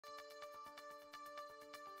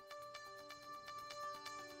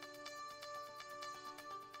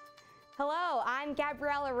Hello, I'm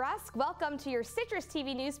Gabriella Rusk. Welcome to your Citrus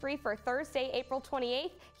TV News Brief for Thursday, April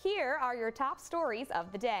 28th. Here are your top stories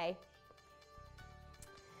of the day.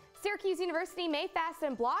 Syracuse University Mayfest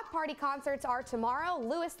and Block Party concerts are tomorrow.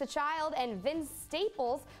 Louis the Child and Vince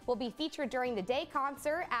Staples will be featured during the day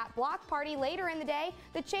concert. At Block Party later in the day,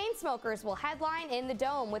 the Chainsmokers will headline in the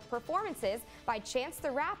Dome with performances by Chance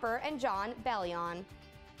the Rapper and John Bellion.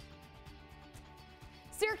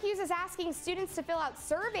 Syracuse is asking students to fill out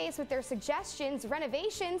surveys with their suggestions.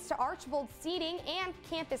 Renovations to Archibald seating and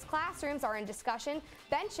campus classrooms are in discussion.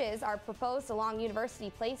 Benches are proposed along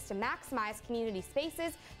University Place to maximize community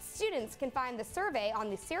spaces. Students can find the survey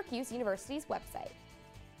on the Syracuse University's website.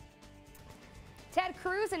 Ted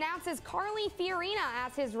Cruz announces Carly Fiorina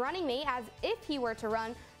as his running mate as if he were to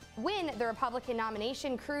win the Republican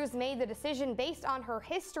nomination. Cruz made the decision based on her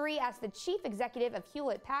history as the chief executive of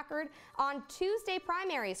Hewlett-Packard. On Tuesday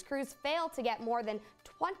primaries, Cruz failed to get more than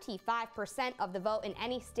 25% of the vote in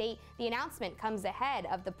any state. The announcement comes ahead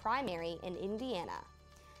of the primary in Indiana.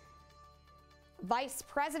 Vice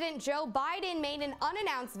President Joe Biden made an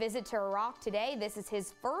unannounced visit to Iraq today. This is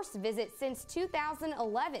his first visit since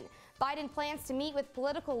 2011. Biden plans to meet with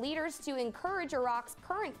political leaders to encourage Iraq's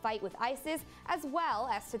current fight with ISIS, as well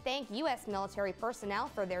as to thank U.S. military personnel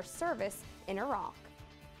for their service in Iraq.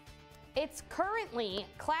 It's currently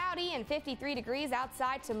cloudy and 53 degrees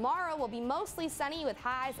outside. Tomorrow will be mostly sunny with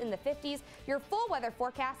highs in the 50s. Your full weather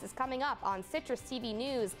forecast is coming up on Citrus TV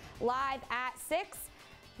News live at 6.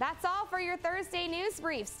 That's all for your Thursday news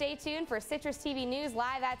brief. Stay tuned for Citrus TV News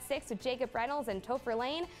live at 6 with Jacob Reynolds and Topher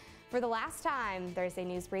Lane. For the last time, Thursday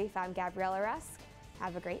news brief, I'm Gabriella Rusk.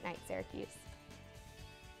 Have a great night, Syracuse.